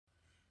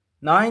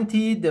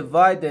90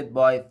 divided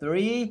by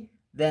 3,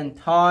 then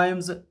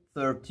times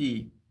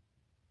 30.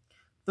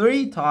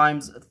 3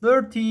 times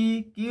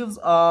 30 gives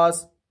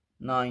us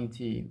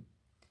 90.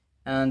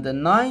 And the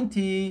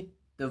 90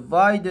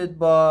 divided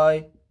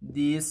by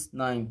this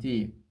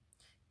 90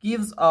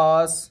 gives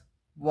us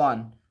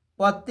 1.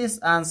 But this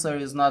answer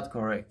is not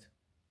correct,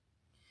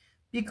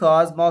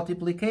 because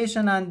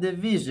multiplication and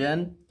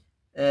division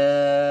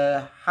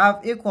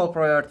have equal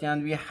priority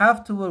and we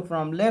have to work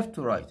from left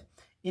to right.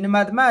 In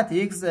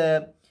mathematics,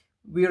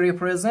 we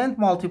represent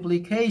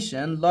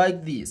multiplication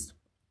like this: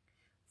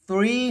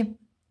 3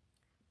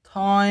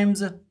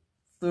 times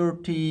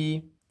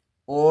 30,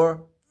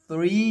 or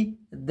 3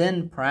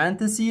 then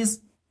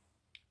parentheses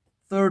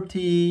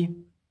 30,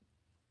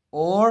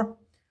 or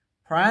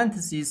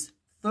parentheses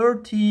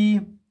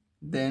 30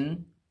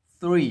 then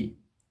 3.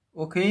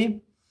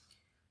 Okay,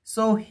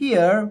 so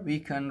here we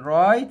can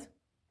write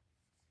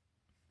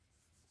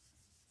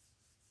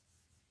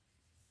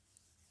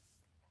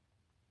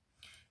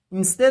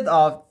instead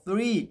of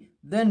 3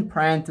 then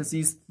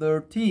parentheses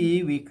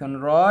 30, we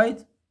can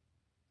write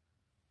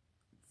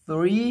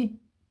 3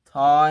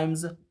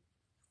 times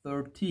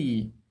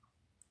 30.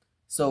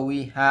 So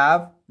we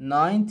have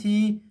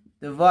 90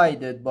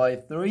 divided by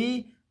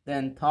 3,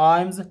 then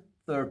times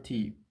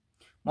 30.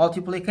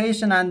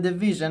 Multiplication and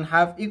division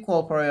have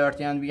equal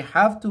priority and we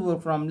have to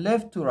work from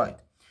left to right.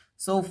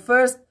 So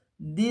first,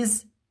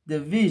 this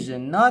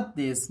division, not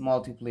this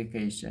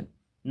multiplication.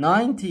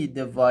 90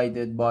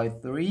 divided by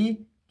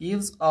 3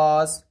 gives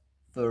us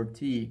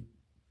 30.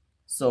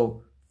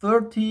 So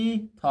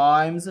 30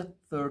 times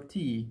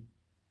 30,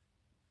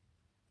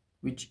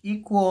 which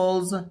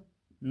equals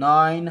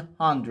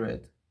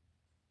 900.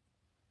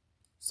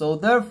 So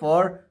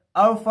therefore,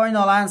 our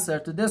final answer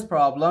to this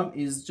problem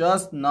is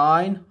just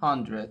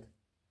 900.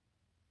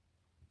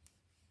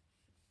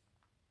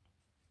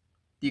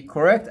 The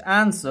correct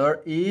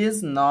answer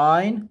is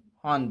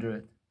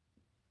 900.